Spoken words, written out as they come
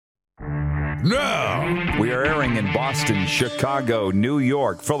now. We are airing in Boston, Chicago, New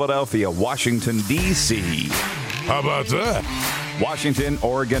York, Philadelphia, Washington, D.C. How about that? Washington,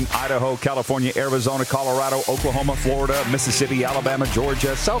 Oregon, Idaho, California, Arizona, Colorado, Oklahoma, Florida, Mississippi, Alabama,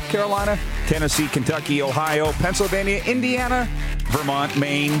 Georgia, South Carolina, Tennessee, Kentucky, Ohio, Pennsylvania, Indiana, Vermont,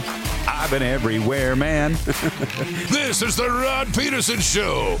 Maine. I've been everywhere, man. This is the Rod Peterson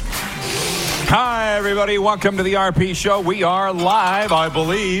Show. Hi, everybody. Welcome to the RP Show. We are live, I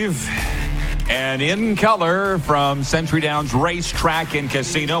believe, and in color from Century Downs Racetrack and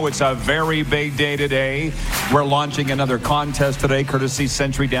Casino. It's a very big day today. We're launching another contest today, courtesy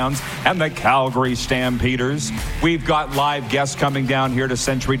Century Downs and the Calgary Stampeders. We've got live guests coming down here to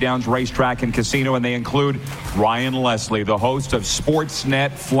Century Downs Racetrack and Casino, and they include Ryan Leslie, the host of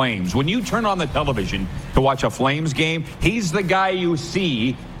Sportsnet Flames. When you turn on the television to watch a Flames game, he's the guy you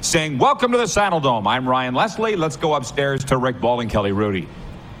see saying, "Welcome to the Saddle Dome. I'm Ryan Leslie. Let's go upstairs to Rick Ball and Kelly Rudy."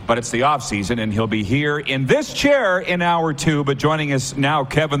 But it's the off season, and he'll be here in this chair in hour two. But joining us now,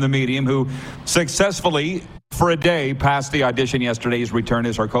 Kevin the Medium, who successfully, for a day, passed the audition yesterday. He's returned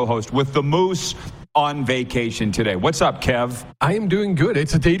as our co-host with the Moose on vacation today. What's up, Kev? I am doing good.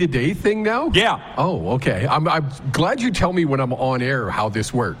 It's a day-to-day thing now? Yeah. Oh, okay. I'm glad you tell me when I'm on air how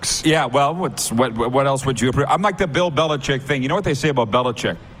this works. Yeah, well, what else would you approve? I'm like the Bill Belichick thing. You know what they say about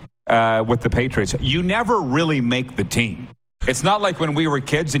Belichick with the Patriots? You never really make the team. It's not like when we were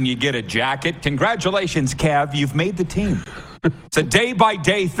kids and you get a jacket. Congratulations, Kev, you've made the team. It's a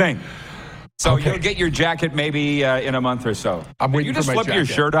day-by-day thing. So okay. You'll get your jacket maybe in a month or so. I'm waiting Did you for my just flip your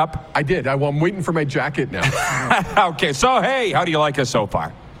jacket. shirt up? I did. I'm waiting for my jacket now. Okay, so hey, how do you like us so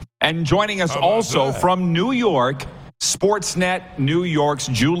far? And joining us also from New York, Sportsnet New York's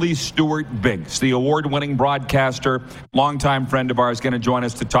Julie Stewart-Binks, the award-winning broadcaster, longtime friend of ours, going to join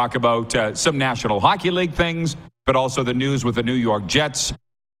us to talk about some National Hockey League things, but also the news with the New York Jets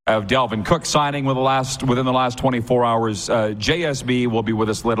of Dalvin Cook signing within the last 24 hours. JSB will be with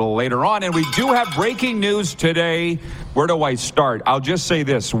us a little later on. And we do have breaking news today. Where do I start? I'll just say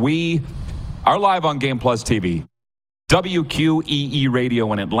this. We are live on Game Plus TV, WQEE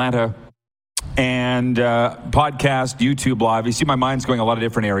Radio in Atlanta, and podcast, YouTube Live. You see my mind's going a lot of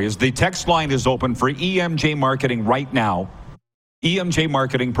different areas. The text line is open for EMJ Marketing right now. EMJ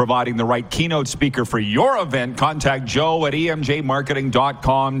Marketing providing the right keynote speaker for your event. Contact Joe at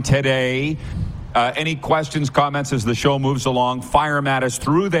emjmarketing.com today. Any questions, comments as the show moves along, fire them at us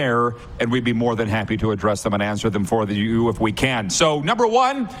through there, and we'd be more than happy to address them and answer them for you if we can. So, number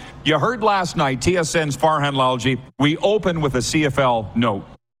one, you heard last night, TSN's Farhan Lalji. We open with a CFL note.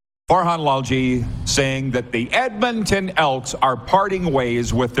 Farhan Lalji saying that the Edmonton Elks are parting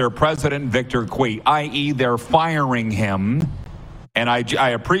ways with their president, Victor Cui, i.e. they're firing him. And I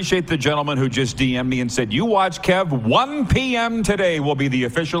appreciate the gentleman who just DM'd me and said, you watch, Kev, 1 p.m. today will be the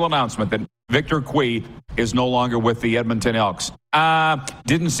official announcement that Victor Cui is no longer with the Edmonton Elks.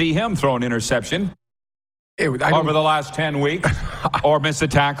 Didn't see him throw an interception over the last 10 weeks or miss a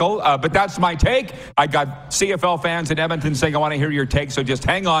tackle. But that's my take. I got CFL fans in Edmonton saying, I want to hear your take, so just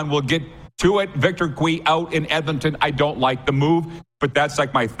hang on. We'll get to it. Victor Cui out in Edmonton. I don't like the move, but that's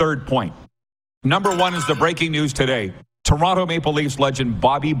like my third point. Number one is the breaking news today. Toronto Maple Leafs legend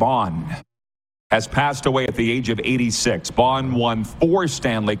Bobby Baun has passed away at the age of 86. Baun won 4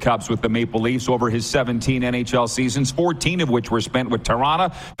 Stanley Cups with the Maple Leafs over his 17 NHL seasons, 14 of which were spent with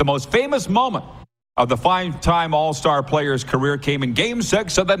Toronto. The most famous moment of the 5-time All-Star player's career came in Game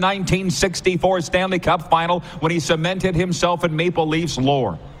 6 of the 1964 Stanley Cup Final when he cemented himself in Maple Leafs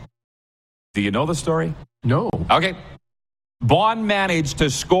lore. Do you know the story? No. Okay. Baun managed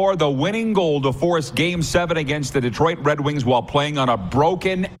to score the winning goal to force Game 7 against the Detroit Red Wings while playing on a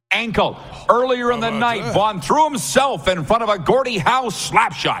broken ankle. Earlier in the night, Baun threw himself in front of a Gordie Howe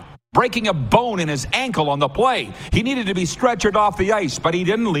slap shot, breaking a bone in his ankle on the play. He needed to be stretchered off the ice, but he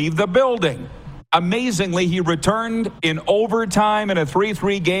didn't leave the building. Amazingly, he returned in overtime in a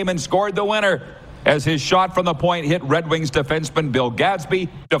 3-3 game and scored the winner as his shot from the point hit Red Wings defenseman Bill Gadsby,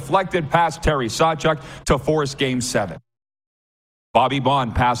 deflected past Terry Sawchuk to force Game 7. Bobby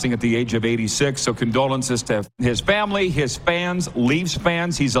Baun passing at the age of 86, so condolences to his family, his fans, Leafs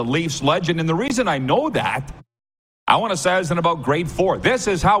fans. He's a Leafs legend, and the reason I know that, I want to say I was in about grade 4. This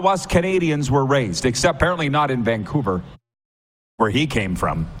is how us Canadians were raised, except apparently not in Vancouver, where he came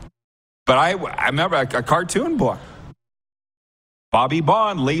from. But I remember a cartoon book. Bobby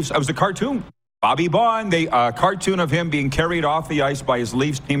Baun, Leafs. It was a cartoon. Bobby Baun, a cartoon of him being carried off the ice by his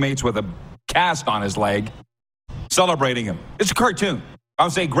Leafs teammates with a cast on his leg, celebrating him. It's a cartoon. I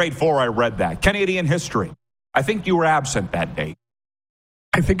would say grade 4 I read that. Canadian history. I think you were absent that day.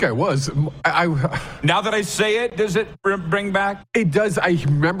 I think I was. Now that I say it, does it bring back? It does. I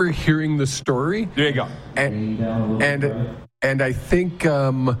remember hearing the story. There you go. And I think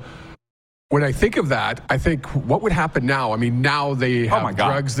when I think of that, I think what would happen now? I mean, now they have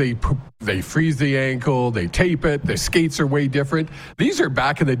drugs. They freeze the ankle. They tape it. The skates are way different. These are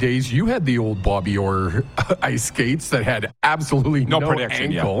back in the days. You had the old Bobby Orr ice skates that had absolutely no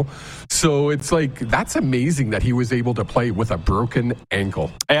protection, ankle. Yeah. So it's like, that's amazing that he was able to play with a broken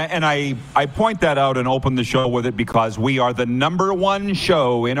ankle. And I point that out and open the show with it because we are the number one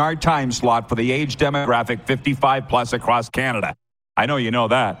show in our time slot for the age demographic 55 plus across Canada. I know you know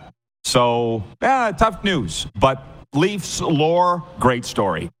that. So, tough news. But Leafs lore, great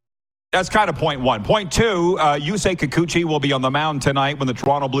story. That's kind of point one. Point two, Yusei Kikuchi will be on the mound tonight when the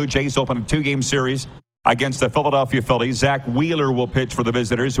Toronto Blue Jays open a 2-game series against the Philadelphia Phillies. Zach Wheeler will pitch for the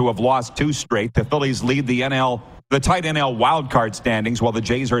visitors, who have lost 2 straight. The Phillies lead the tight NL wildcard standings, while the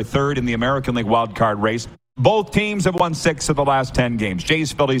Jays are third in the American League wildcard race. Both teams have won 6 of the last 10 games.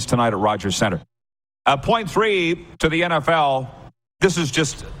 Jays-Phillies tonight at Rogers Center. Point 3 to the NFL. This is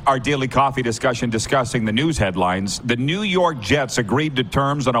just our daily coffee discussion discussing the news headlines. The New York Jets agreed to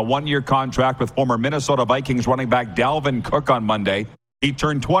terms on a 1-year contract with former Minnesota Vikings running back Dalvin Cook on Monday. He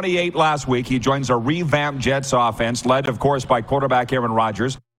turned 28 last week. He joins a revamped Jets offense, led, of course, by quarterback Aaron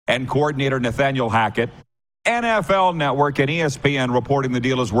Rodgers and coordinator Nathaniel Hackett. NFL Network and ESPN reporting the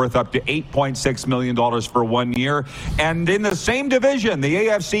deal is worth up to $8.6 million for 1 year. And in the same division, the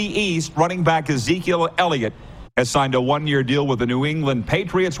AFC East, running back Ezekiel Elliott has signed a 1-year deal with the New England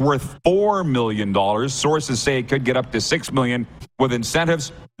Patriots worth $4 million. Sources say it could get up to $6 million with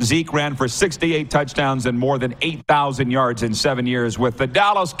incentives. Zeke ran for 68 touchdowns and more than 8,000 yards in 7 years with the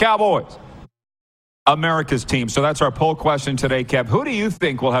Dallas Cowboys, America's team. So that's our poll question today, Kev. Who do you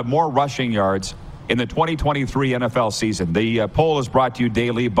think will have more rushing yards in the 2023 NFL season? The poll is brought to you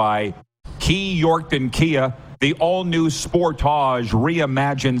daily by Key Yorkton Kia. The all-new Sportage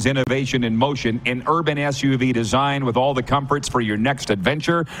reimagines innovation in motion in urban SUV design with all the comforts for your next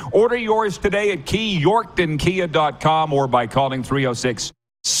adventure. Order yours today at keyyorktonkia.com or by calling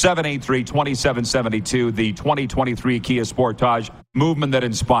 306-783-2772. The 2023 Kia Sportage, movement that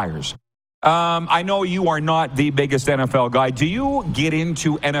inspires. I know you are not the biggest NFL guy. Do you get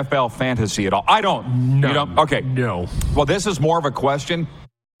into NFL fantasy at all? I don't. No. You don't? Okay. No. Well, this is more of a question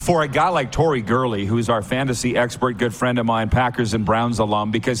for a guy like Torrey Gurley, who's our fantasy expert, good friend of mine, Packers and Browns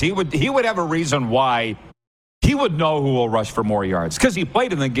alum, because he would have a reason why he would know who will rush for more yards. Because he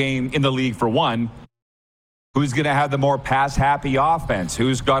played in the league for one. Who's going to have the more pass-happy offense?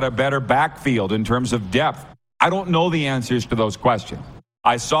 Who's got a better backfield in terms of depth? I don't know the answers to those questions.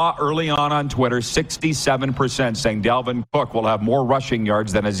 I saw early on Twitter 67% saying Dalvin Cook will have more rushing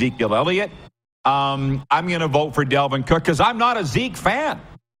yards than Ezekiel Elliott. I'm going to vote for Dalvin Cook because I'm not a Zeke fan.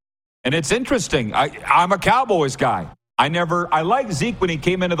 And it's interesting. I'm a Cowboys guy. I liked Zeke when he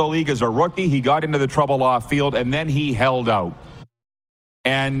came into the league as a rookie. He got into the trouble off field, and then he held out.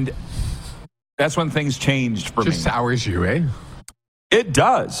 And that's when things changed for me. Just sours you, eh? It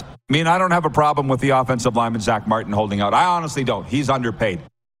does. I mean, I don't have a problem with the offensive lineman, Zach Martin, holding out. I honestly don't. He's underpaid.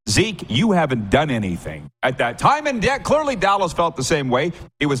 Zeke, you haven't done anything at that time. And clearly Dallas felt the same way.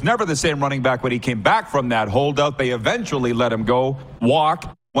 He was never the same running back when he came back from that holdout. They eventually let him go,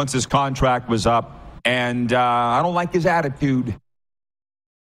 walk, once his contract was up. And I don't like his attitude.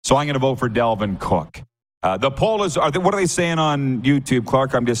 So I'm going to vote for Dalvin Cook. The poll is, what are they saying on YouTube,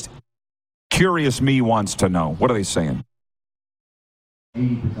 Clark? I'm just curious. Me wants to know. What are they saying?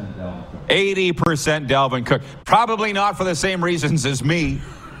 80% Dalvin Cook. 80% Dalvin Cook. Probably not for the same reasons as me.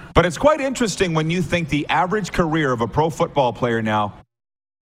 But it's quite interesting when you think the average career of a pro football player now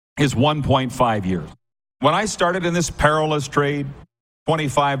is 1.5 years. When I started in this perilous trade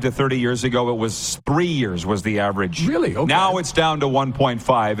 25 to 30 years ago, it was 3 years was the average. Really? Okay. Now it's down to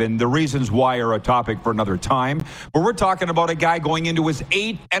 1.5, and the reasons why are a topic for another time. But we're talking about a guy going into his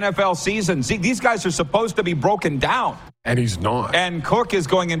 8th NFL season. See, these guys are supposed to be broken down. And he's not. And Cook is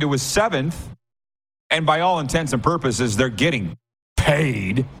going into his 7th, and by all intents and purposes, they're getting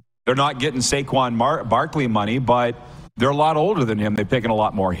paid. They're not getting Saquon Barkley money, but they're a lot older than him. They've taken a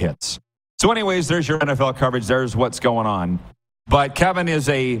lot more hits. So anyways, there's your NFL coverage. There's what's going on. But Kevin is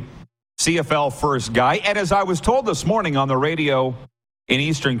a CFL first guy. And as I was told this morning on the radio in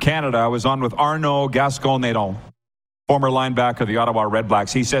Eastern Canada, I was on with Arnaud Gascon-Nadon, former linebacker of the Ottawa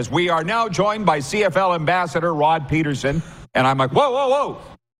Redblacks. He says, we are now joined by CFL ambassador Rod Peterson. And I'm like, whoa, whoa, whoa.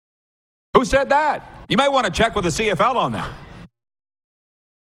 Who said that? You might want to check with the CFL on that.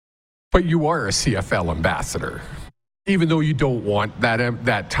 But you are a CFL ambassador. even though you don't want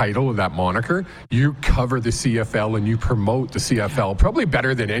that title or that moniker, you cover the CFL and you promote the CFL probably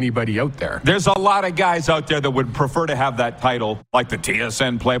better than anybody out there. There's a lot of guys out there that would prefer to have that title, like the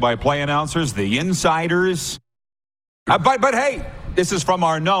TSN play-by-play announcers, the insiders. But hey, this is from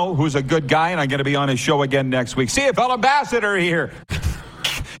Arnaud, who's a good guy, and I'm going to be on his show again next week. CFL ambassador here.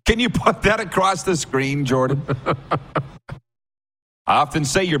 Can you put that across the screen, Jordan? I often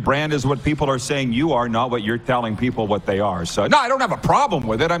say your brand is what people are saying you are, not what you're telling people what they are. So, no, I don't have a problem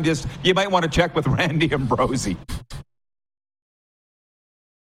with it. You might want to check with Randy Ambrosi.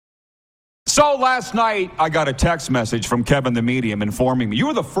 So last night, I got a text message from Kevin the Medium informing me. You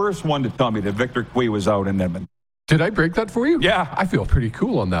were the first one to tell me that Victor Cui was out in Edmonton. Did I break that for you? Yeah. I feel pretty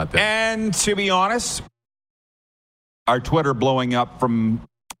cool on that then. And to be honest, our Twitter blowing up from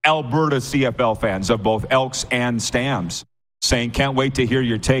Alberta CFL fans of both Elks and Stamps, saying, can't wait to hear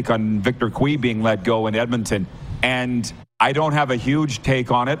your take on Victor Cui being let go in Edmonton. And I don't have a huge take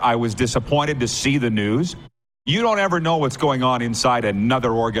on it. I was disappointed to see the news. You don't ever know what's going on inside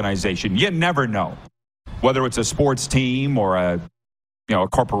another organization. You never know. Whether it's a sports team or a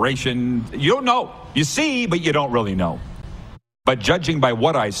corporation, you don't know. You see, but you don't really know. But judging by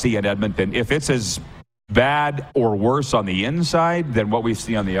what I see in Edmonton, if it's as bad or worse on the inside than what we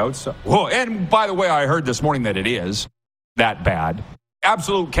see on the outside. Whoa, and by the way, I heard this morning that it is that bad.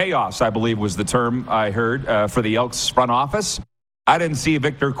 Absolute chaos, I believe, was the term I heard for the Elks front office. I didn't see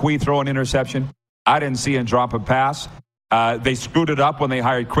Victor Cui throw an interception. I didn't see him drop a pass. They screwed it up when they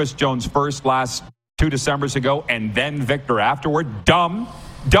hired Chris Jones first last 2 Decembers ago, and then Victor afterward. Dumb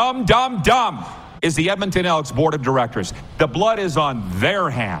is the Edmonton Elks board of directors. The blood is on their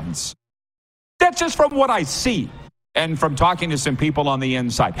hands. That's just from what I see and from talking to some people on the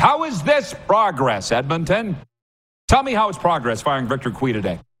inside. How is this progress, Edmonton? Tell me how it's progress firing Victor Cui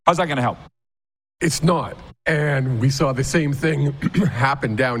today. How's that going to help? It's not. And we saw the same thing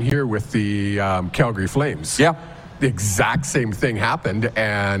happen down here with the Calgary Flames. Yeah. The exact same thing happened.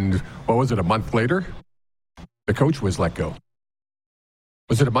 And what was it, a month later? The coach was let go.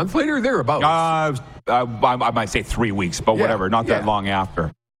 Was it a month later or thereabouts? I might say 3 weeks, but whatever. Not that long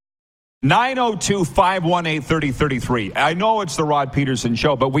after. 902-518-3033. I know it's the Rod Peterson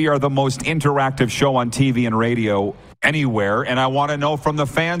Show, but we are the most interactive show on TV and radio anywhere, and I want to know from the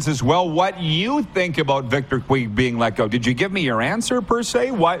fans as well what you think about Victor Cui being let go. Did you give me your answer, per se?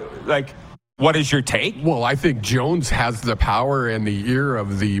 What is your take? Well, I think Jones has the power and the ear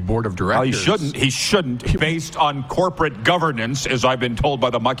of the board of directors. Well, he shouldn't, based on corporate governance, as I've been told by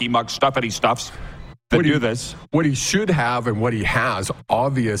the mucky muck stuffity stuffs. What he should have and what he has,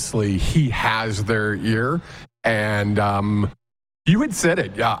 obviously, he has their ear. And you had said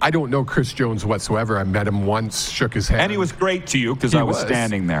it. I don't know Chris Jones whatsoever. I met him once, shook his hand. And he was great to you because I was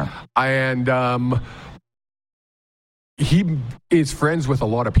standing there. And he is friends with a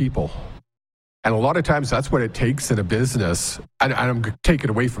lot of people. And a lot of times that's what it takes in a business. And I'm taking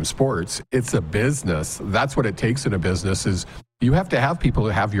away from sports. It's a business. That's what it takes in a business is you have to have people who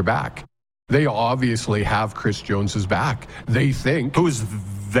have your back. They obviously have Chris Jones's back. They think. Who's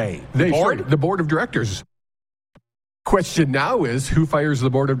they? The board of directors. Question now is, who fires the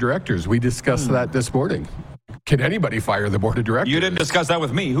board of directors? We discussed that this morning. Can anybody fire the board of directors? You didn't discuss that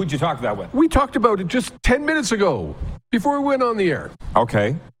with me. Who'd you talk that with? We talked about it just 10 minutes ago, before we went on the air.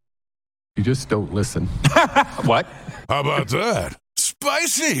 Okay. You just don't listen. What? How about that?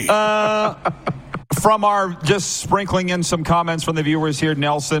 Spicy. From our, just sprinkling in some comments from the viewers here,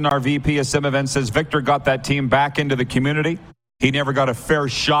 Nelson, our VP of Sim Events, says Victor got that team back into the community. He never got a fair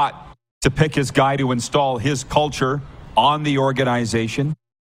shot to pick his guy to install his culture on the organization.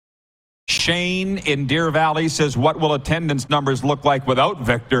 Shane in Deer Valley says, what will attendance numbers look like without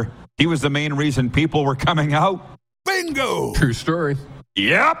Victor? He was the main reason people were coming out. Bingo. True story.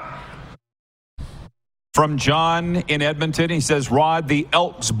 Yep. From John in Edmonton, he says, Rod, the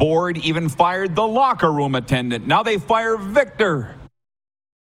Elks board even fired the locker room attendant. Now they fire Victor.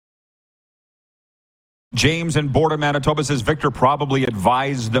 James in Border, Manitoba says, Victor probably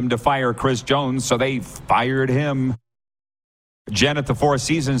advised them to fire Chris Jones, so they fired him. Jen at the Four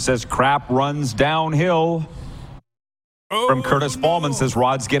Seasons says, crap runs downhill. From Curtis Fallman says,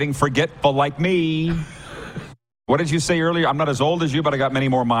 Rod's getting forgetful like me. What did you say earlier? I'm not as old as you, but I got many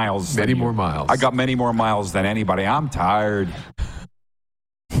more miles. Many more miles. I got many more miles than anybody. I'm tired.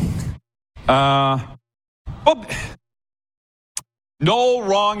 Well, no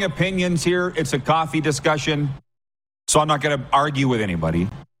wrong opinions here. It's a coffee discussion, so I'm not going to argue with anybody.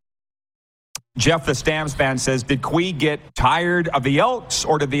 Jeff, the Stamps fan, says, did Cui get tired of the Elks,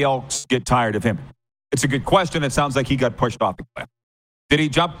 or did the Elks get tired of him? It's a good question. It sounds like he got pushed off the cliff. Did he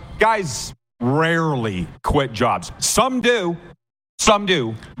jump? Guys, rarely quit jobs. Some do,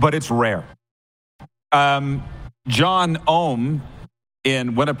 but it's rare. John Ohm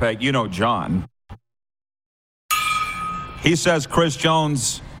in Winnipeg, you know John. He says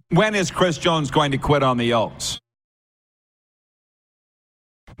when is Chris Jones going to quit on the Elks?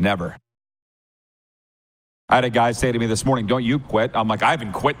 Never. I had a guy say to me this morning, don't you quit? I'm like, I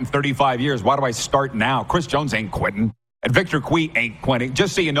haven't quit in 35 years. Why do I start now? Chris Jones ain't quitting. And Victor Cui ain't quitting.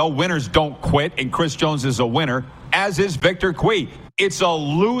 Just so you know, winners don't quit, and Chris Jones is a winner, as is Victor Cui. It's a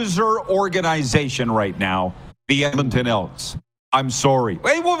loser organization right now, the Edmonton Elks. I'm sorry.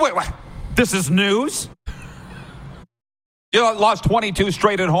 Wait. This is news? You know, lost 22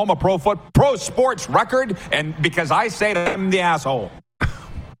 straight at home, a pro sports record, and because I say that I'm the asshole.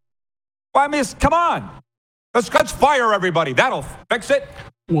 Well, I mean, come on. Let's fire everybody. That'll fix it.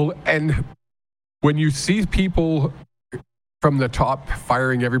 Well, and when you see people from the top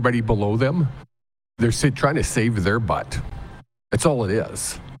firing everybody below them, they're trying to save their butt. That's all it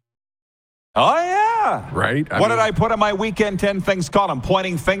is. Oh, yeah. Right? What did I put on my Weekend 10 things column?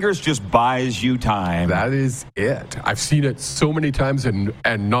 Pointing fingers just buys you time. That is it. I've seen it so many times, and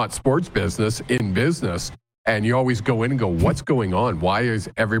not sports business, in business. And you always go in and go, what's going on? Why is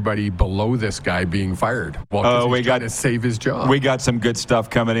everybody below this guy being fired? Well, he's trying to save his job. We got some good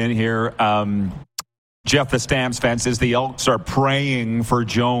stuff coming in here. Jeff the Stamps fan says the Elks are praying for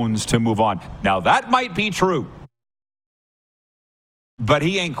Jones to move on. Now, that might be true. But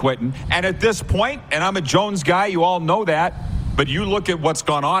he ain't quitting. And at this point, and I'm a Jones guy, you all know that, but you look at what's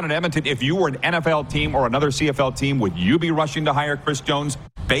gone on in Edmonton. If you were an NFL team or another CFL team, would you be rushing to hire Chris Jones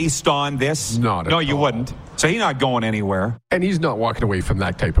based on this? Not at all. No, you wouldn't. So he's not going anywhere. And he's not walking away from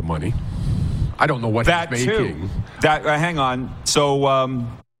that type of money. I don't know what he's making. Hang on. So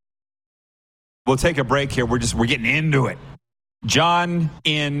we'll take a break here. We're getting into it. John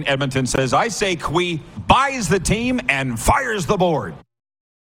in Edmonton says, I say Cui buys the team and fires the board.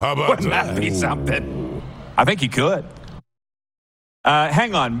 How about Wouldn't that be something? I think he could.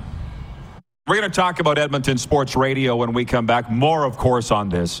 Hang on. We're going to talk about Edmonton Sports Radio when we come back. More, of course, on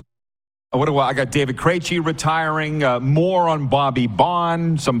this. I got David Krejci retiring. More on Bobby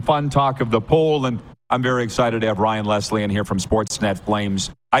Bond. Some fun talk of the poll. And I'm very excited to have Ryan Leslie in here from Sportsnet Flames.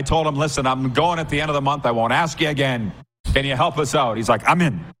 I told him, listen, I'm going at the end of the month. I won't ask you again. Can you help us out? He's like, I'm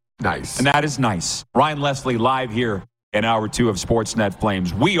in. Nice. And that is nice. Ryan Leslie live here in Hour 2 of Sportsnet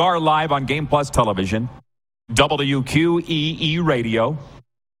Flames. We are live on Game Plus Television, WQEE Radio,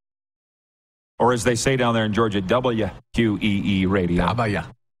 or as they say down there in Georgia, WQEE Radio.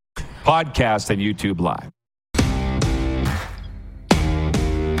 Podcast and YouTube Live.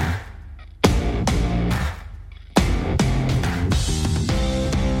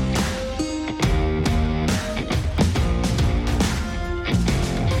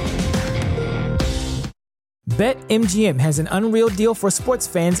 BetMGM has an unreal deal for sports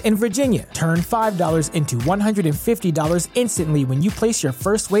fans in Virginia. Turn $5 into $150 instantly when you place your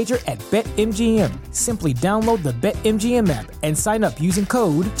first wager at BetMGM. Simply download the BetMGM app and sign up using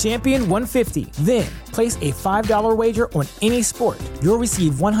code Champion150. Then, place a $5 wager on any sport. You'll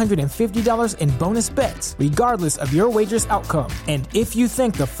receive $150 in bonus bets, regardless of your wager's outcome. And if you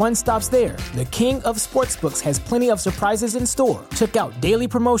think the fun stops there, the King of Sportsbooks has plenty of surprises in store. Check out daily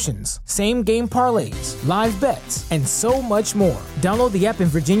promotions, same-game parlays, live bets, and so much more. Download the app in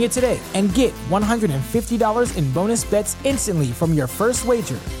Virginia today and get $150 in bonus bets instantly from your first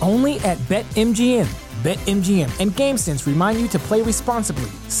wager. Only at BetMGM. BetMGM and GameSense remind you to play responsibly.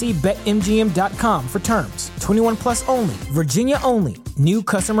 See BetMGM.com for terms. 21 plus only. Virginia only. New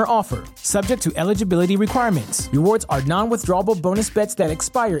customer offer. Subject to eligibility requirements. Rewards are non-withdrawable bonus bets that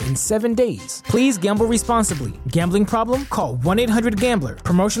expire in 7 days. Please gamble responsibly. Gambling problem? Call 1-800-GAMBLER.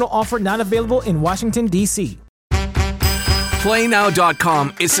 Promotional offer not available in Washington, D.C.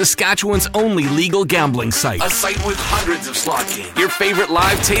 PlayNow.com is Saskatchewan's only legal gambling site. A site with hundreds of slot games, your favorite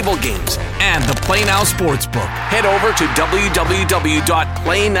live table games, and the PlayNow Sportsbook. Head over to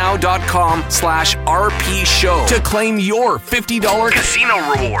www.playnow.com/RP Show to claim your $50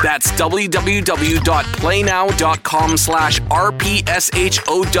 casino reward. That's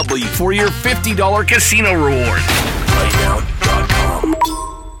www.playnow.com/RPSHOW for your $50 casino reward. PlayNow.com.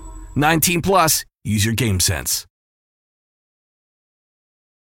 19 plus. Use your game sense.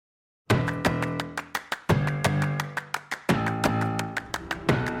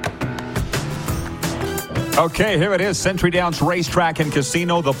 Okay, here it is, Century Downs Racetrack and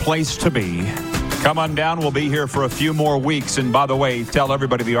Casino, the place to be. Come on down. We'll be here for a few more weeks. And by the way, tell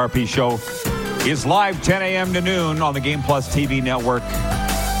everybody the RP Show is live 10 a.m. to noon on the Game Plus TV network.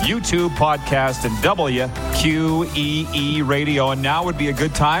 YouTube, podcast, and WQEE Radio. And now would be a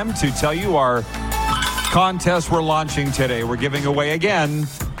good time to tell you our contest we're launching today. We're giving away, again,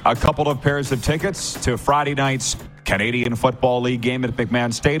 a couple of pairs of tickets to Friday night's Canadian Football League game at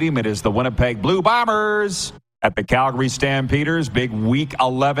McMahon Stadium. It is the Winnipeg Blue Bombers at the Calgary Stampeders. Big Week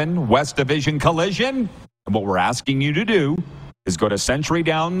 11 West Division collision. And what we're asking you to do is go to Century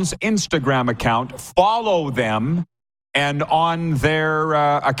Downs' Instagram account, follow them, and on their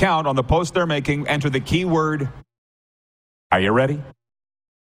account, on the post they're making, enter the keyword, are you ready?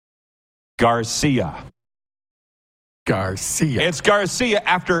 Garcia. Garcia. It's Garcia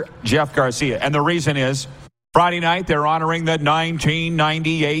after Jeff Garcia. And the reason is, Friday night, they're honoring the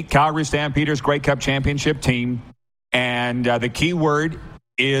 1998 Calgary Stampeders Grey Cup Championship team. And the keyword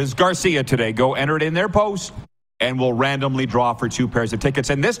is Garcia today. Go enter it in their post, and we'll randomly draw for 2 pairs of tickets.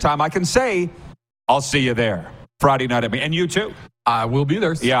 And this time I can say, I'll see you there Friday night at me. And you too. I will be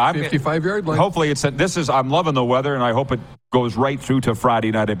there. Yeah, 55-yard line. Hopefully I'm loving the weather, and I hope it goes right through to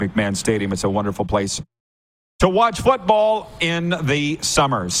Friday night at McMahon Stadium. It's a wonderful place to watch football in the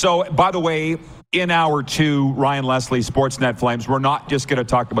summer. So, by the way, in hour 2, Ryan Leslie, Sportsnet Flames, we're not just going to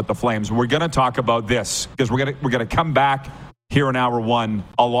talk about the Flames. We're going to talk about this, because we're going to come back here in hour 1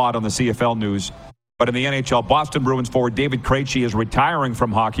 a lot on the CFL news. But in the NHL, Boston Bruins forward David Krejci is retiring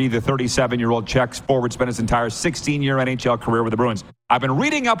from hockey. The 37-year-old Czech forward spent his entire 16-year NHL career with the Bruins. I've been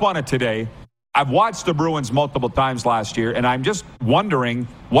reading up on it today. I've watched the Bruins multiple times last year, and I'm just wondering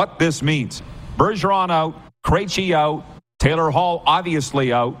what this means. Bergeron out, Krejci out, Taylor Hall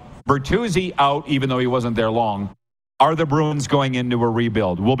obviously out, Bertuzzi out, even though he wasn't there long. Are the Bruins going into a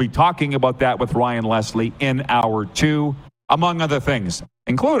rebuild? We'll be talking about that with Ryan Leslie in hour 2, among other things,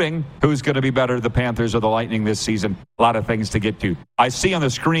 including who's going to be better, the Panthers or the Lightning this season. A lot of things to get to. I see on the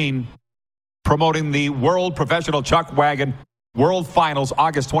screen promoting the World Professional Chuck Wagon World Finals,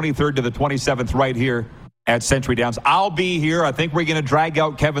 August 23rd to the 27th, right here at Century Downs. I'll be here. I think we're going to drag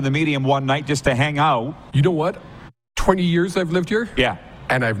out Kevin the Medium one night just to hang out. You know what? 20 years I've lived here. Yeah.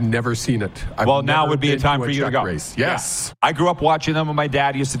 And I've never seen it. Well, now would be a time for you to go. Race. Yes. Yeah. I grew up watching them, and my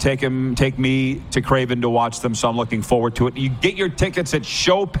dad used to take me to Craven to watch them, so I'm looking forward to it. You get your tickets at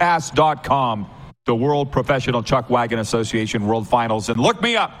showpass.com, the World Professional Chuck Wagon Association World Finals, and look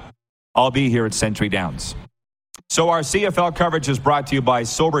me up. I'll be here at Century Downs. So our CFL coverage is brought to you by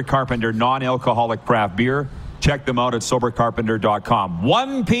Sober Carpenter non-alcoholic craft beer. Check them out at sobercarpenter.com.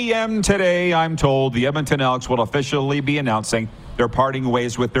 1 p.m. today, I'm told, the Edmonton Elks will officially be announcing they're parting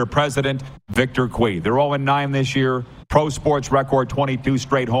ways with their president, Victor Cui. They're 0-9 this year. Pro sports record, 22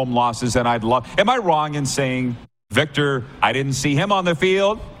 straight home losses. And am I wrong in saying, Victor, I didn't see him on the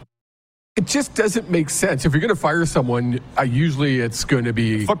field? It just doesn't make sense. If you're going to fire someone, usually it's going to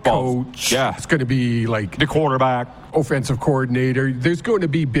be football coach. Yeah. It's going to be like the quarterback, offensive coordinator. There's going to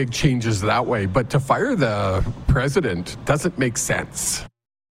be big changes that way. But to fire the president doesn't make sense.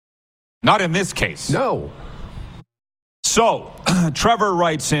 Not in this case. No. So, Trevor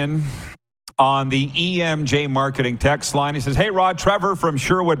writes in on the EMJ marketing text line. He says, hey, Rod, Trevor from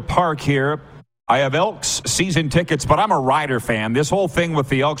Sherwood Park here. I have Elks season tickets, but I'm a Rider fan. This whole thing with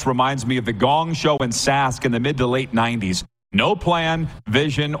the Elks reminds me of the Gong Show in Sask in the mid to late 90s. No plan,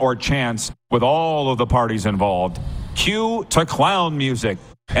 vision, or chance with all of the parties involved. Cue to clown music.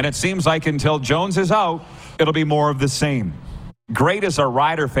 And it seems like until Jones is out, it'll be more of the same. Great as a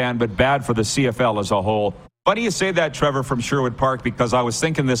Rider fan, but bad for the CFL as a whole. Funny you say that, Trevor from Sherwood Park, because I was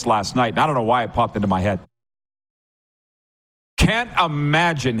thinking this last night, and I don't know why it popped into my head. Can't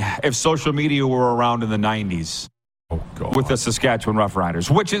imagine if social media were around in the 90s with the Saskatchewan Roughriders,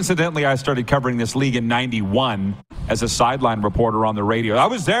 which incidentally I started covering this league in 91 as a sideline reporter on the radio. I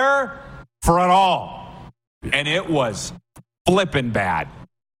was there for it all, and it was flippin' bad.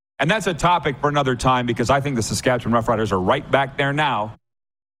 And that's a topic for another time, because I think the Saskatchewan Roughriders are right back there now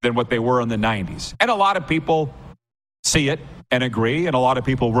than what they were in the 90s. And a lot of people see it and agree, and a lot of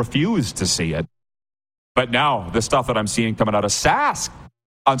people refuse to see it. But now, the stuff that I'm seeing coming out of Sask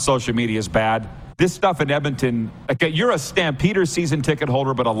on social media is bad. This stuff in Edmonton, okay, you're a Stampeder season ticket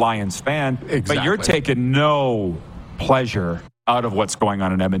holder, but a Lions fan. Exactly. But you're taking no pleasure out of what's going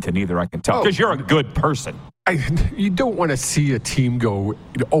on in Edmonton either, I can tell, because you're a good person. You don't want to see a team go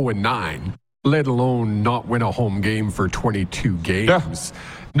 0-9, let alone not win a home game for 22 games. Yeah.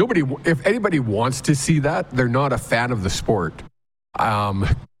 If anybody wants to see that, they're not a fan of the sport.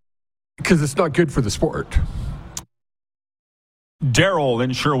 Because it's not good for the sport. Daryl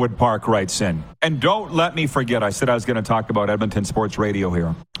in Sherwood Park writes in, and don't let me forget, I said I was going to talk about Edmonton Sports Radio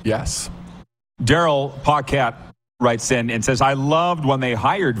here. Yes. Daryl Paquette writes in and says, I loved when they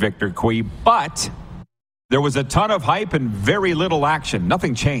hired Victor Cui, but There was a ton of hype and very little action.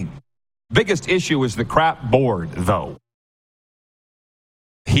 Nothing changed. Biggest issue is the crap board, though.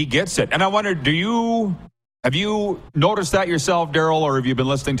 He gets it. And I wonder, have you noticed that yourself, Daryl, or have you been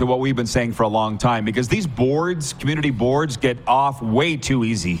listening to what we've been saying for a long time? Because these boards, community boards, get off way too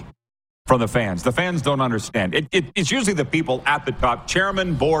easy from the fans. The fans don't understand. It's usually the people at the top,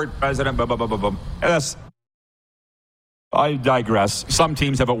 chairman, board, president, blah, blah, blah, blah, blah. And I digress. Some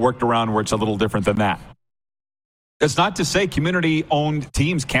teams have it worked around where it's a little different than that. It's not to say community-owned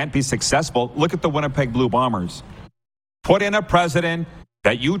teams can't be successful. Look at the Winnipeg Blue Bombers. Put in a president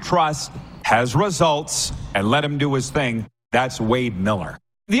that you trust, has results, and let him do his thing. That's Wade Miller.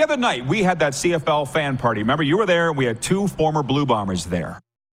 The other night, we had that CFL fan party. Remember, you were there, and we had 2 former Blue Bombers there.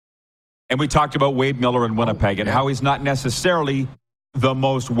 And we talked about Wade Miller in Winnipeg and how he's not necessarily the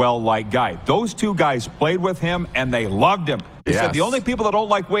most well-liked guy. Those 2 guys played with him, and they loved him. They said the only people that don't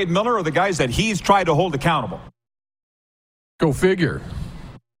like Wade Miller are the guys that he's tried to hold accountable. Go figure.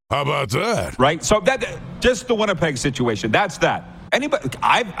 How about that? Right? So that just the Winnipeg situation. That's that. Anybody?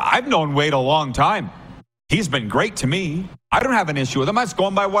 I've known Wade a long time. He's been great to me. I don't have an issue with him. I'm just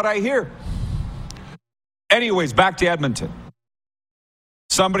going by what I hear. Anyways, back to Edmonton.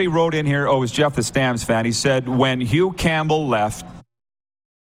 Somebody wrote in here, it was Jeff the Stamps fan. He said, when Hugh Campbell left,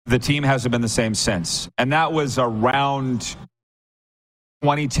 the team hasn't been the same since. And that was around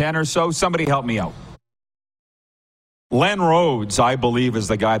 2010 or so. Somebody help me out. Len Rhodes, I believe, is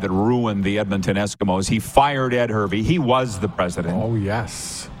the guy that ruined the Edmonton Eskimos. He fired Ed Hervey. He was the president. Oh,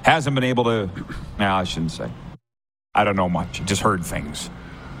 yes. Hasn't been able to, I shouldn't say. I don't know much. Just heard things.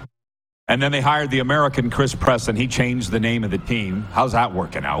 And then they hired the American Chris Preston. He changed the name of the team. How's that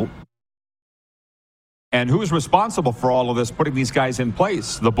working out? And who's responsible for all of this, putting these guys in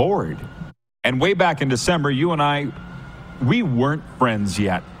place? The board. And way back in December, you and I, we weren't friends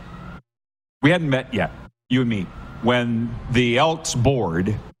yet. We hadn't met yet, you and me. When the Elks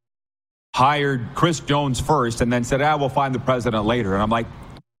board hired Chris Jones first and then said, we'll find the president later. And I'm like,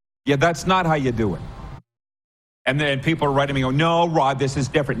 yeah, that's not how you do it. And then people are writing me, no, Rod, this is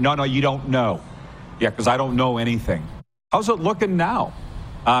different. No, you don't know. Yeah, because I don't know anything. How's it looking now?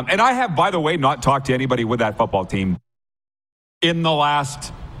 And I have, by the way, not talked to anybody with that football team in the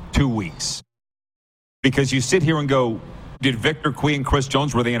last 2 weeks. Because you sit here and go, did Victor Cui and Chris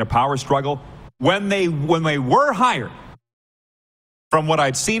Jones, were they in a power struggle? When they were hired, from what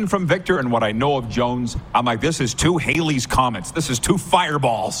I'd seen from Victor and what I know of Jones, I'm like, this is 2 Haley's Comets. This is 2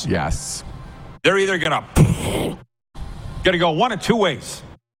 fireballs. Yes. They're either going to go one of 2 ways.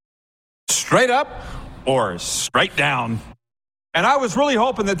 Straight up or straight down. And I was really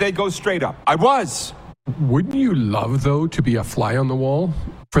hoping that they'd go straight up. I was. Wouldn't you love, though, to be a fly on the wall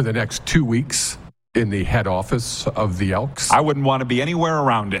for the next 2 weeks? In the head office of the Elks? I wouldn't want to be anywhere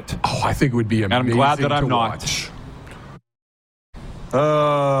around it. Oh, I think it would be amazing. And I'm glad that I'm not.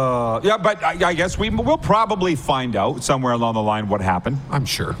 Yeah, but I guess we'll probably find out somewhere along the line what happened. I'm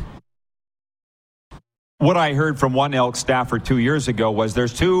sure. What I heard from one Elks staffer 2 years ago was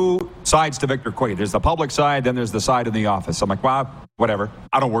there's 2 sides to Victor Cui. There's the public side, then there's the side in the office. I'm like, well, whatever.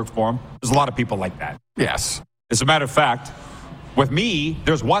 I don't work for him. There's a lot of people like that. Yes. As a matter of fact, with me,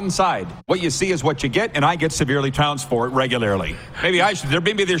 there's one side. What you see is what you get, and I get severely trounced for it regularly.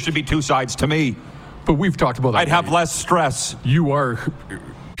 Maybe there should be 2 sides to me. But we've talked about that. I'd have less stress.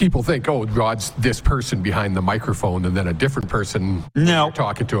 People think, Rod's this person behind the microphone, and then a different person you're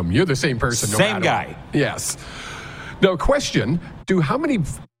talking to him. You're the same person. Same guy. What. Yes. Now, question, how many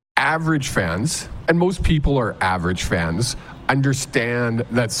average fans, and most people are average fans, understand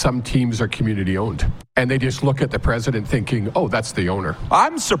that some teams are community owned and they just look at the president thinking, that's the owner?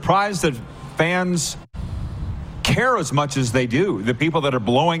 I'm surprised that fans care as much as they do. The people that are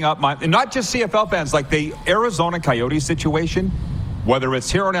blowing up and not just CFL fans, like the Arizona Coyotes situation, whether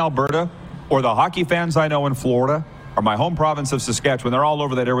it's here in Alberta or the hockey fans I know in Florida or my home province of Saskatchewan, they're all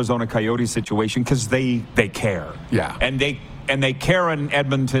over that Arizona Coyotes situation because they care. Yeah. And they care in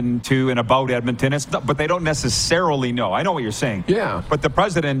Edmonton too and about Edmonton. But they don't necessarily know. I know what you're saying. Yeah. But the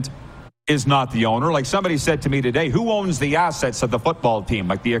president is not the owner. Like somebody said to me today, who owns the assets of the football team,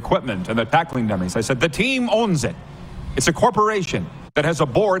 like the equipment and the tackling dummies? I said, the team owns it. It's a corporation that has a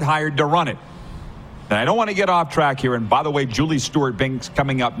board hired to run it. And I don't want to get off track here. And by the way, Julie Stewart-Binks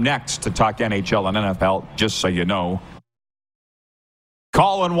coming up next to talk NHL and NFL, just so you know.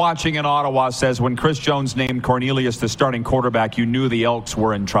 Colin watching in Ottawa says, when Chris Jones named Cornelius the starting quarterback, you knew the Elks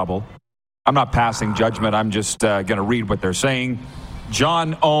were in trouble. I'm not passing judgment. I'm just going to read what they're saying.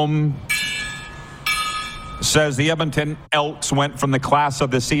 John Ohm says the Edmonton Elks went from the class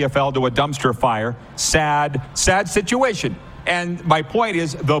of the CFL to a dumpster fire. Sad situation. And my point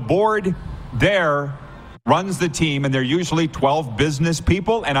is the board there runs the team, and they're usually 12 business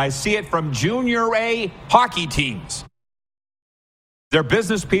people, and I see it from junior A hockey teams. They're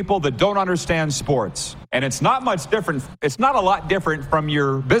business people that don't understand sports, and it's not much different. It's not a lot different from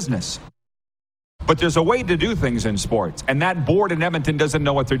your business. But there's a way to do things in sports, and that board in Edmonton doesn't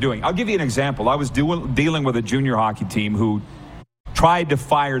know what they're doing. I'll give you an example. I was dealing with a junior hockey team who tried to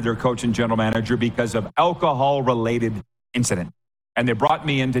fire their coach and general manager because of alcohol-related incident, and they brought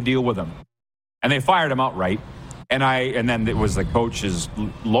me in to deal with them, and they fired him outright. And then it was the coach's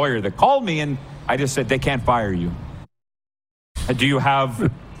lawyer that called me, and I just said, they can't fire you. Do you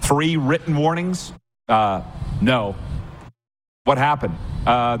have 3 written warnings? No. What happened?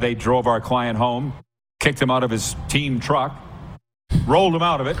 They drove our client home, kicked him out of his team truck, rolled him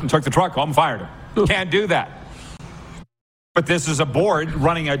out of it, and took the truck home, fired him. Can't do that. But this is a board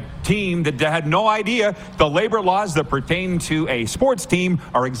running a team that had no idea the labor laws that pertain to a sports team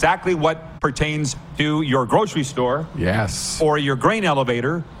are exactly what pertains to your grocery store. Yes. Or your grain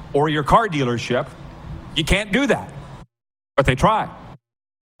elevator or your car dealership. You can't do that. But they try.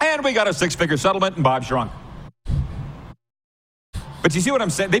 And we got a 6-figure settlement, and Bob shrunk. But you see what I'm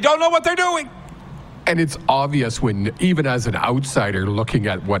saying? They don't know what they're doing. And it's obvious when, even as an outsider looking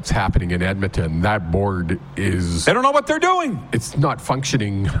at what's happening in Edmonton, that board is... They don't know what they're doing. It's not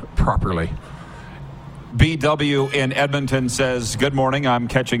functioning properly. BW in Edmonton says, good morning, I'm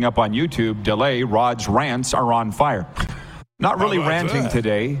catching up on YouTube. Delay, Rod's rants are on fire. Not really ranting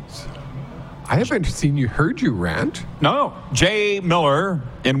today. I haven't heard you rant. No. Jay Miller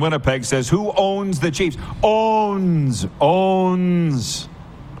in Winnipeg says, who owns the Chiefs? Owns.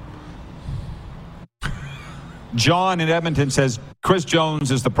 John in Edmonton says, Chris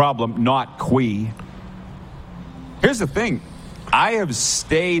Jones is the problem, not Quee. Here's the thing. I have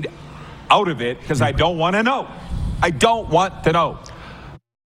stayed out of it because I don't want to know. I don't want to know.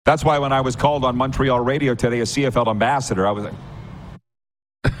 That's why when I was called on Montreal radio today, a CFL ambassador, I was like,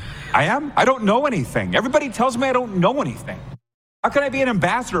 I am? I don't know anything. Everybody tells me I don't know anything. How can I be an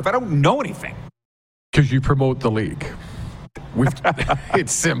ambassador if I don't know anything? Because you promote the league.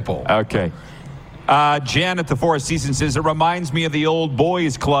 It's simple. Okay. Jan at the Four Seasons says, it reminds me of the old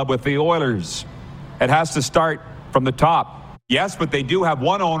boys club with the Oilers. It has to start from the top. Yes, but they do have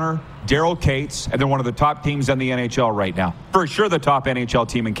one owner, Daryl Cates, and they're one of the top teams in the NHL right now. For sure the top NHL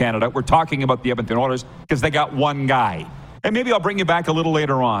team in Canada. We're talking about the Edmonton Oilers because they got one guy. And maybe I'll bring you back a little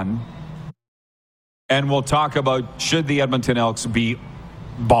later on, and we'll talk about should the Edmonton Elks be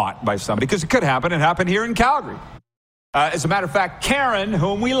bought by somebody, because it could happen. It happened here in Calgary. As a matter of fact, Karen,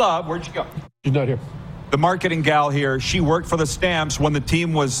 whom we love, where'd she go? She's not here. The marketing gal here, she worked for the Stamps when the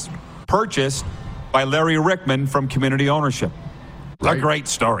team was purchased by Larry Rickman from Community Ownership. Right. A great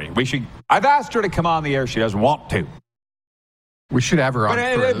story. I've asked her to come on the air. She doesn't want to. We should have her on for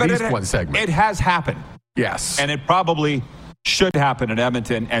at least one segment. It has happened. Yes. And it probably should happen in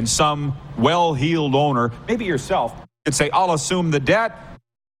Edmonton, and some well-heeled owner, maybe yourself, could say, I'll assume the debt.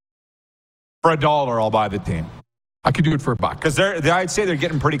 For $1, I'll buy the team. I could do it for $1. Because I'd say they're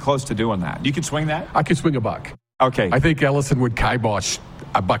getting pretty close to doing that. You could swing that? I could swing $1. Okay. I think Ellison would kibosh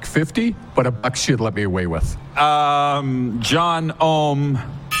 $1.50, but $1 should let me away with. John Ohm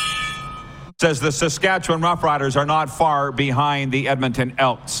says the Saskatchewan Roughriders are not far behind the Edmonton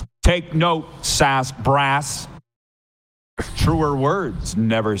Elks. Take note, Sask Brass. Truer words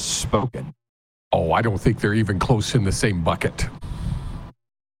never spoken. Oh, I don't think they're even close in the same bucket.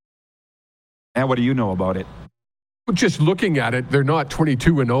 And what do you know about it? Just looking at it, they're not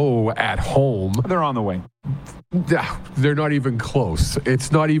 22-0 at home. They're on the way. They're not even close.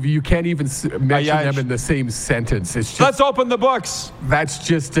 It's not even, you can't even mention them in the same sentence. It's just, let's open the books. Let's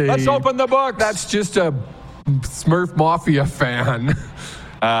open the books. That's just a Smurf Mafia fan.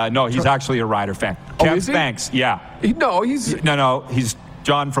 No, he's actually a Rider fan. Kev Banks, yeah. He's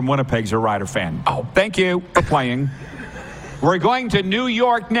John from Winnipeg's a Rider fan. Oh, thank you for playing. We're going to New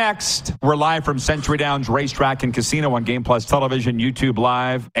York next. We're live from Century Downs Racetrack and Casino on Game Plus Television, YouTube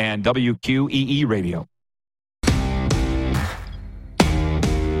Live, and WQEE Radio.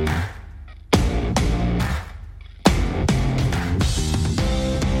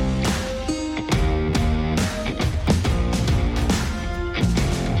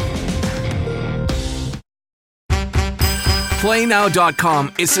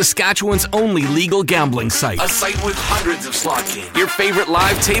 PlayNow.com is Saskatchewan's only legal gambling site. A site with hundreds of slot games, your favorite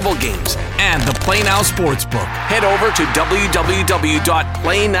live table games, and the Play Now Sportsbook. Head over to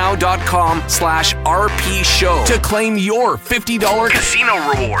www.playnow.com/RP Show to claim your $50 casino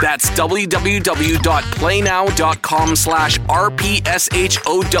reward. That's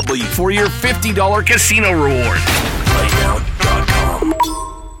www.playnow.com/RPSHOW for your $50 casino reward. PlayNow.com.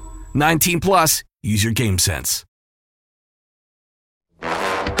 19 plus. Use your game sense.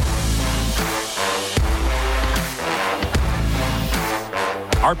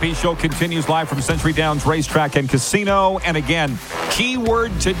 RP Show continues live from Century Downs Racetrack and Casino. And again,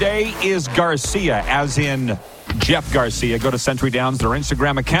 keyword today is Garcia, as in Jeff Garcia. Go to Century Downs, their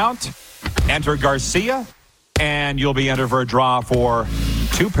Instagram account, enter Garcia, and you'll be entered for a draw for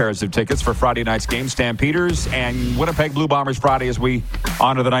 2 pairs of tickets for Friday night's game, Stampeders and Winnipeg Blue Bombers Friday, as we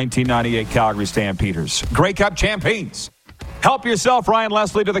honor the 1998 Calgary Stampeders. Grey Cup champions. Help yourself, Ryan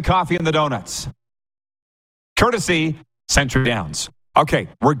Leslie, to the coffee and the donuts. Courtesy Century Downs. Okay,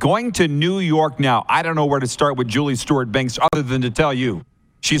 we're going to New York now. I don't know where to start with Julie Stewart-Binks other than to tell you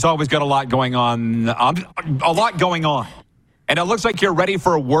she's always got a lot going on. And it looks like you're ready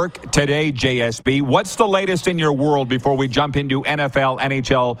for work today, JSB. What's the latest in your world before we jump into NFL,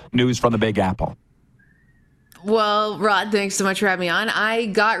 NHL news from the Big Apple? Well, Rod, thanks so much for having me on. I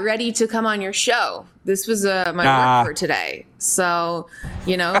got ready to come on your show. This was my work for today. So,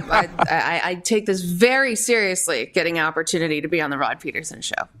 I take this very seriously, getting an opportunity to be on the Rod Peterson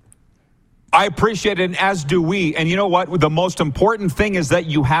Show. I appreciate it, and as do we. And you know what? The most important thing is that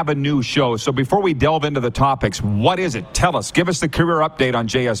you have a new show. So before we delve into the topics, what is it? Tell us. Give us the career update on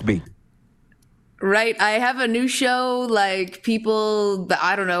JSB. Right. I have a new show, like people,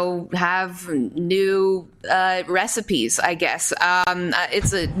 I don't know, have new recipes, I guess.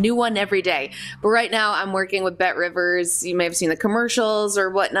 It's a new one every day. But right now I'm working with Bet Rivers. You may have seen the commercials or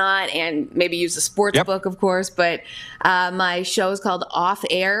whatnot, and maybe use the sports book, of course. But my show is called Off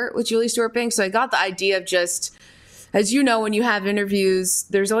Air with Julie Stewart-Binks. So I got the idea of just, as you know, when you have interviews,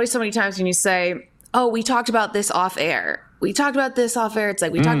 there's always so many times when you say, oh, we talked about this off air. We talked about this off air. It's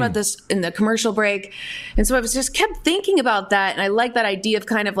like, we talked about this in the commercial break. And so I was just kept thinking about that. And I like that idea of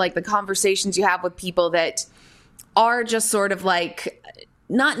kind of like the conversations you have with people that are just sort of like,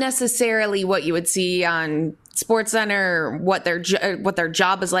 not necessarily what you would see on SportsCenter, or what their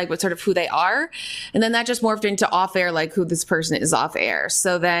job is like, what sort of who they are. And then that just morphed into off air, like who this person is off air.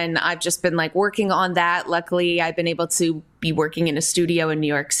 So then I've just been like working on that. Luckily, I've been able to be working in a studio in New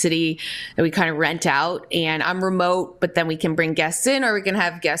York City that we kind of rent out, and I'm remote, but then we can bring guests in, or we can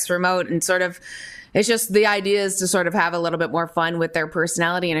have guests remote, and sort of, it's just the idea is to sort of have a little bit more fun with their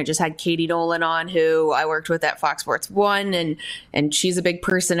personality. And I just had Katie Nolan on, who I worked with at Fox Sports 1, and she's a big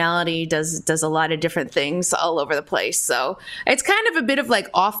personality, does a lot of different things all over the place. So it's kind of a bit of like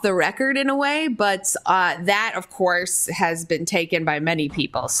off the record in a way, but that, of course, has been taken by many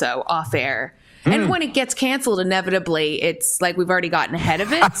people. So off air. And when it gets canceled, inevitably, it's like we've already gotten ahead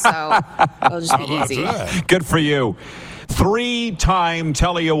of it. So it'll just be easy. Good for you. 3-time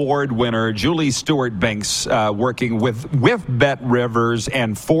Telly Award winner Julie Stewart-Binks, working with Bet Rivers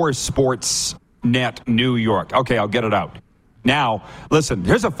and for Sportsnet New York. Okay, I'll get it out. Now, listen,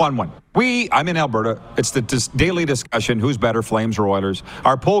 here's a fun one. I'm in Alberta. It's the daily discussion, who's better, Flames or Oilers.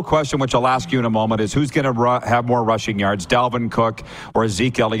 Our poll question, which I'll ask you in a moment, is who's going to have more rushing yards, Dalvin Cook or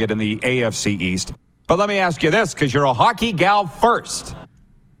Zeke Elliott in the AFC East? But let me ask you this, because you're a hockey gal first.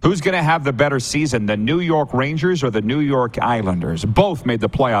 Who's going to have the better season, the New York Rangers or the New York Islanders? Both made the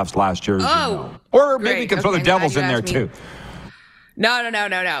playoffs last year. Or maybe you can throw the Devils in there, too. No.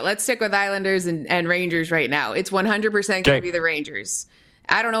 Let's stick with Islanders and Rangers right now. It's 100% going to be the Rangers.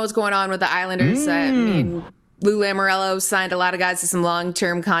 I don't know what's going on with the Islanders. I mean, Lou Lamoriello signed a lot of guys to some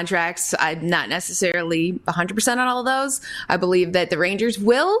long-term contracts. I'm not necessarily 100% on all of those. I believe that the Rangers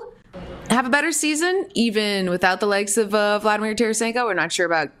will have a better season, even without the likes of Vladimir Tarasenko. We're not sure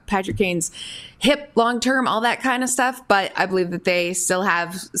about Patrick Kane's hip long-term, all that kind of stuff, but I believe that they still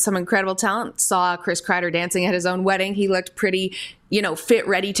have some incredible talent. Saw Chris Kreider dancing at his own wedding. He looked pretty, fit,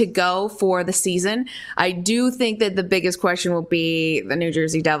 ready to go for the season. I do think that the biggest question will be the New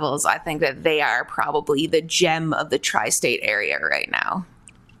Jersey Devils. I think that they are probably the gem of the tri-state area right now.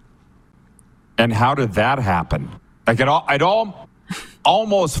 And how did that happen? Like it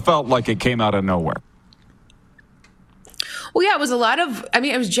almost felt like it came out of nowhere. Well, yeah, it was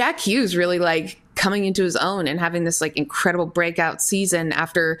it was Jack Hughes really like coming into his own and having this like incredible breakout season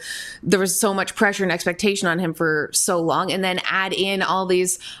after there was so much pressure and expectation on him for so long. And then add in all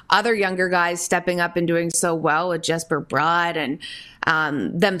these other younger guys stepping up and doing so well with Jesper Bratt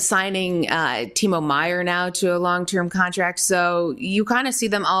and them signing Timo Meier now to a long-term contract. So you kind of see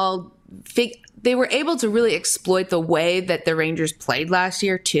them all they were able to really exploit the way that the Rangers played last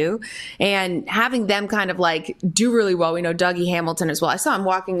year too. And having them kind of like do really well. We know Dougie Hamilton as well. I saw him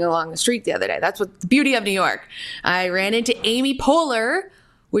walking along the street the other day. That's what the beauty of New York. I ran into Amy Poehler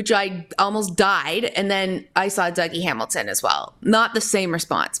which I almost died. And then I saw Dougie Hamilton as well. Not the same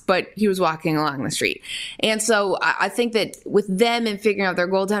response, but he was walking along the street. And so I think that with them and figuring out their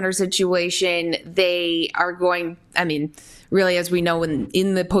goaltender situation, they are going, I mean, really, as we know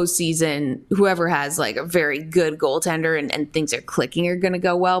in the postseason, whoever has like a very good goaltender and things are clicking are going to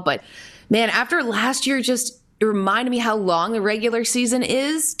go well. But man, after last year, it reminded me how long the regular season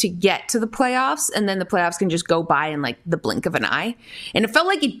is to get to the playoffs, and then the playoffs can just go by in like the blink of an eye. And it felt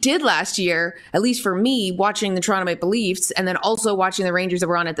like it did last year, at least for me, watching the Toronto Maple Leafs and then also watching the Rangers that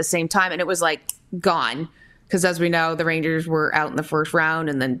were on at the same time. And it was like gone because, as we know, the Rangers were out in the first round,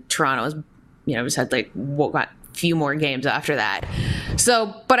 and then Toronto was, just had like a few more games after that.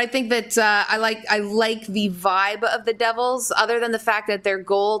 So, but I think that I like the vibe of the Devils, other than the fact that their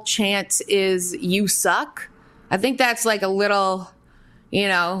goal chant is "You suck." I think that's like a little,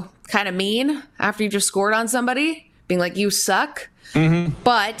 kind of mean after you just scored on somebody, being like, you suck. Mm-hmm.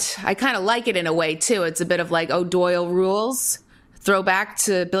 But I kind of like it in a way, too. It's a bit of like, oh, Doyle rules, throwback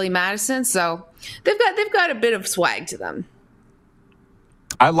to Billy Madison. So they've got a bit of swag to them.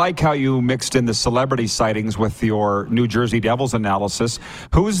 I like how you mixed in the celebrity sightings with your New Jersey Devils analysis.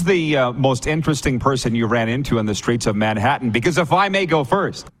 Who's the most interesting person you ran into in the streets of Manhattan? Because if I may go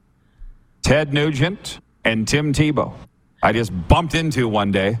first, Ted Nugent and Tim Tebow, I just bumped into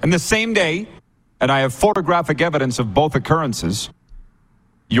one day, and the same day, and I have photographic evidence of both occurrences.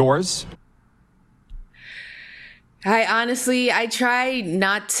 Yours? I try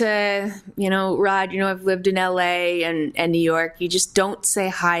not to, Rod, I've lived in LA and New York. You just don't say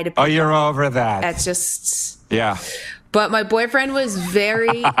hi to people. Oh, you're over that. That's just... Yeah. But my boyfriend was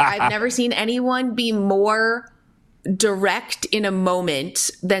I've never seen anyone be more direct in a moment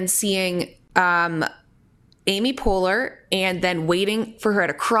than seeing Amy Poehler and then waiting for her at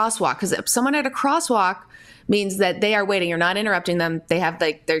a crosswalk. Because if someone at a crosswalk means that they are waiting, you're not interrupting them. They have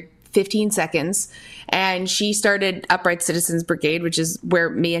like their 15 seconds. And she started Upright Citizens Brigade, which is where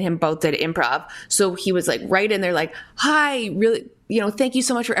me and him both did improv. So he was like right in there like, hi, really, thank you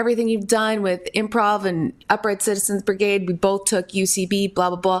so much for everything you've done with improv and Upright Citizens Brigade. We both took UCB, blah,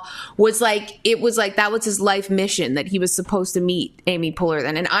 blah, blah. It was like that was his life mission, that he was supposed to meet Amy Poehler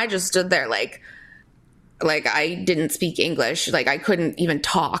then. And I just stood there like I didn't speak English. Like I couldn't even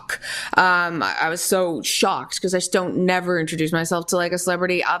talk. I was so shocked because I just never introduce myself to like a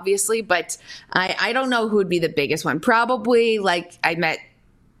celebrity, obviously. But I don't know who would be the biggest one. Probably like I met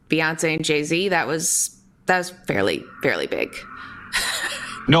Beyonce and Jay-Z. That was fairly big.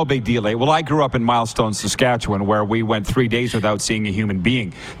 No big deal, eh? Well, I grew up in Milestone, Saskatchewan, where we went 3 days without seeing a human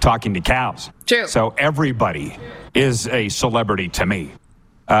being talking to cows. True. So everybody is a celebrity to me.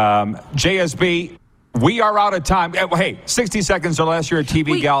 JSB, we are out of time. Hey, 60 seconds or less. You're a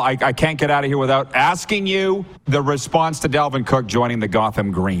TV gal. I can't get out of here without asking you the response to Dalvin Cook joining the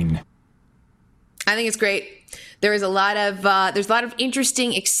Gotham Green. I think it's great. There's a lot of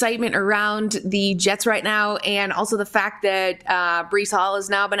interesting excitement around the Jets right now, and also the fact that Breece Hall has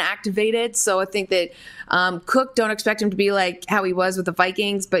now been activated. So I think that Cook, don't expect him to be like how he was with the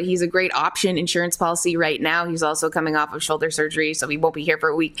Vikings, but he's a great option insurance policy right now. He's also coming off of shoulder surgery, so he won't be here for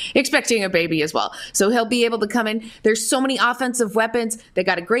a week, expecting a baby as well. So he'll be able to come in. There's so many offensive weapons. They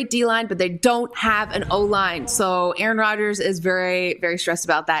got a great D-line, but they don't have an O-line. So Aaron Rodgers is very, very stressed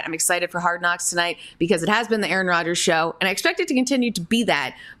about that. I'm excited for Hard Knocks tonight because it has been the Aaron Rodgers show, and I expect it to continue to be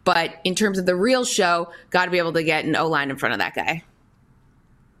that. But in terms of the real show, got to be able to get an O-line in front of that guy.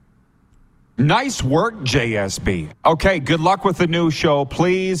 Nice work, JSB. Okay, good luck with the new show.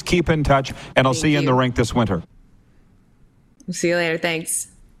 Please keep in touch, and I'll see you in the rink this winter. See you later. Thanks.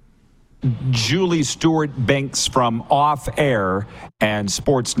 Julie Stewart-Binks from Off Air and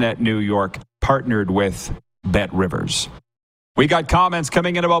Sportsnet New York partnered with Bet Rivers. We got comments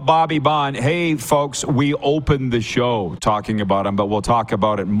coming in about Bobby Bond. Hey, folks, we opened the show talking about him, but we'll talk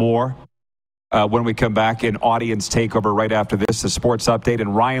about it more when we come back in Audience Takeover right after this, the Sports Update.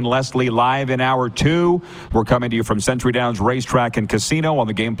 And Ryan Leslie live in Hour 2. We're coming to you from Century Downs Racetrack and Casino on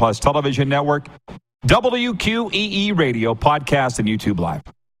the Game Plus Television Network, WQEE Radio, podcast, and YouTube Live.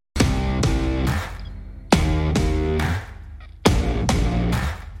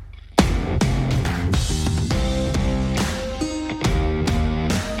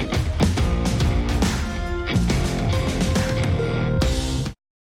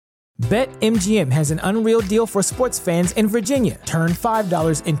 BetMGM has an unreal deal for sports fans in Virginia. Turn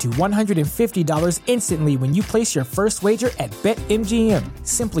 $5 into $150 instantly when you place your first wager at BetMGM.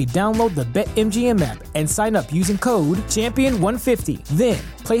 Simply download the BetMGM app and sign up using code Champion150. Then,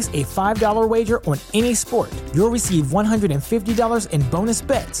 place a $5 wager on any sport. You'll receive $150 in bonus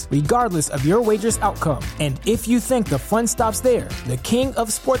bets, regardless of your wager's outcome. And if you think the fun stops there, the king of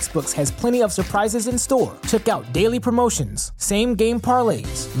sportsbooks has plenty of surprises in store. Check out daily promotions, same-game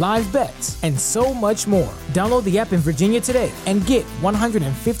parlays, live bets, and so much more. Download the app in Virginia today and get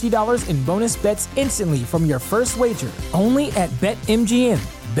 $150 in bonus bets instantly from your first wager. Only at BetMGM.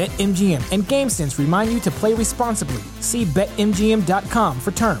 BetMGM and GameSense remind you to play responsibly. See BetMGM.com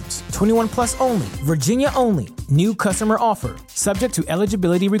for terms. 21 plus only. Virginia only. New customer offer. Subject to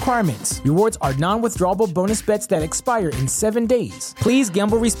eligibility requirements. Rewards are non-withdrawable bonus bets that expire in 7 days. Please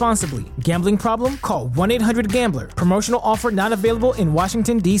gamble responsibly. Gambling problem? Call 1-800-GAMBLER. Promotional offer not available in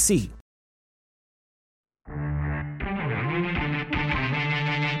Washington, D.C.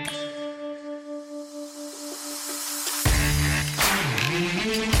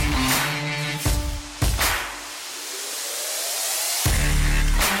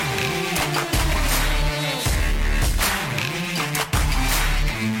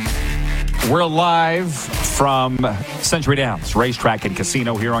 We're live from Century Downs Racetrack and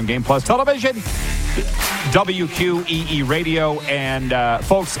Casino here on Game Plus Television, WQEE Radio. And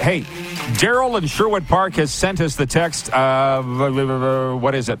folks, hey, Daryl in Sherwood Park has sent us the text of,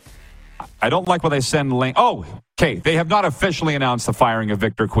 what is it? I don't like when they send link. Oh, okay. They have not officially announced the firing of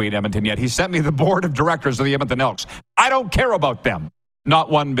Victor Cui at Edmonton yet. He sent me the board of directors of the Edmonton Elks. I don't care about them. Not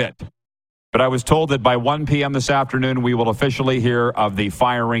one bit. But I was told that by 1 p.m. this afternoon, we will officially hear of the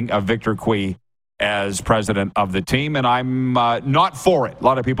firing of Victor Cui as president of the team, and I'm not for it. A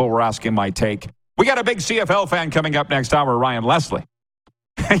lot of people were asking my take. We got a big CFL fan coming up next hour, Ryan Leslie.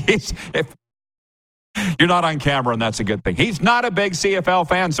 If you're not on camera, and that's a good thing. He's not a big CFL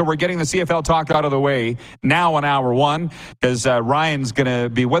fan, so we're getting the CFL talk out of the way now in hour one, because Ryan's going to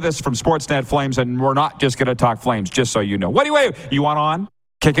be with us from Sportsnet Flames, and we're not just going to talk Flames, just so you know. What anyway, you want on?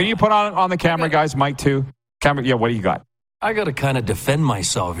 Can you put on the camera, guys? Mike, too? Camera, yeah, what do you got? I got to kind of defend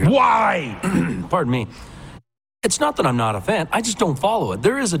myself here. Why? Pardon me. It's not that I'm not a fan. I just don't follow it.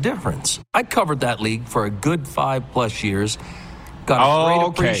 There is a difference. I covered that league for a good 5+ years. Got a great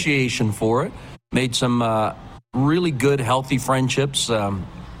appreciation for it. Made some really good, healthy friendships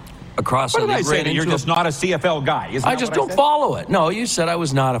across the league. What did I say? You're just not a CFL guy. I just don't follow it. No, you said I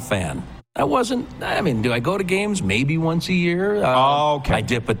was not a fan. I wasn't. I mean, do I go to games maybe once a year? I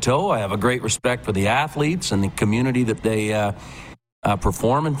dip a toe. I have a great respect for the athletes and the community that they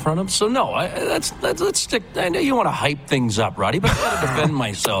perform in front of. So no, let's stick. I know you want to hype things up, Roddy, but I got to defend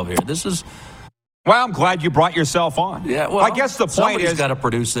myself here. This is. Well, I'm glad you brought yourself on. Yeah. Well, I guess the point somebody's is got to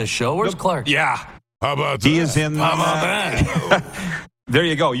produce this show. Where's Clark? Yeah. How about that? He is in. How about that? There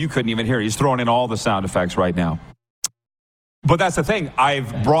you go. You couldn't even hear. He's throwing in all the sound effects right now. But that's the thing.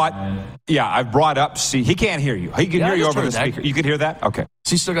 I've brought up. See, he can't hear you. He can hear you over the speaker. You can hear that? Okay.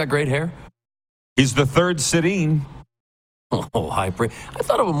 Has he still got great hair? He's the third Sedin. Oh, high praise. I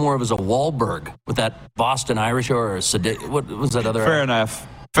thought of him more of as a Wahlberg with that Boston Irish or a what was that other? Fair enough.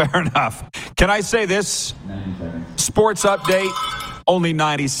 Can I say this? Sports update. Only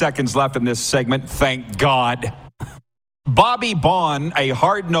 90 seconds left in this segment. Thank God. Bobby Baun, a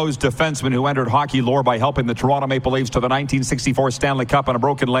hard-nosed defenseman who entered hockey lore by helping the Toronto Maple Leafs to the 1964 Stanley Cup on a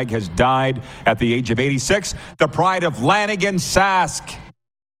broken leg, has died at the age of 86. The pride of Lanigan Sask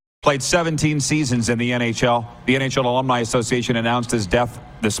played 17 seasons in the NHL. The NHL Alumni Association announced his death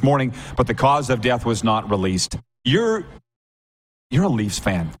this morning, but the cause of death was not released. You're a Leafs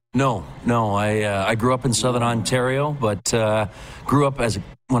fan. No. I grew up in Southern Ontario, but grew up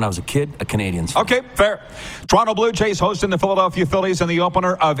when I was a kid, a Canadians fan. Okay, fair. Toronto Blue Jays hosting the Philadelphia Phillies in the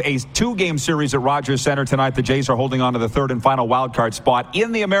opener of a 2-game series at Rogers Center tonight. The Jays are holding on to the third and final wildcard spot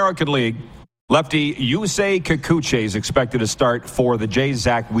in the American League. Lefty Yusei Kikuchi is expected to start for the Jays.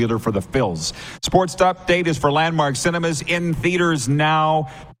 Zach Wheeler for the Phils. Sports update is for Landmark Cinemas. In theaters now,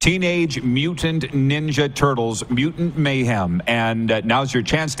 Teenage Mutant Ninja Turtles, Mutant Mayhem. And now's your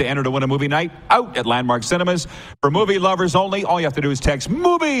chance to enter to win a movie night out at Landmark Cinemas. For movie lovers only, all you have to do is text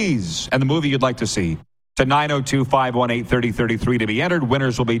MOVIES and the movie you'd like to see to 902-518-3033 to be entered.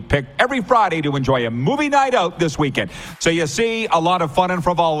 Winners will be picked every Friday to enjoy a movie night out this weekend. So you see a lot of fun and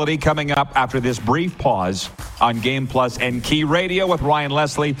frivolity coming up after this brief pause on Game Plus and Key Radio with Ryan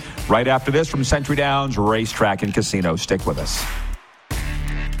Leslie. Right after this from Century Downs Racetrack and Casino. Stick with us.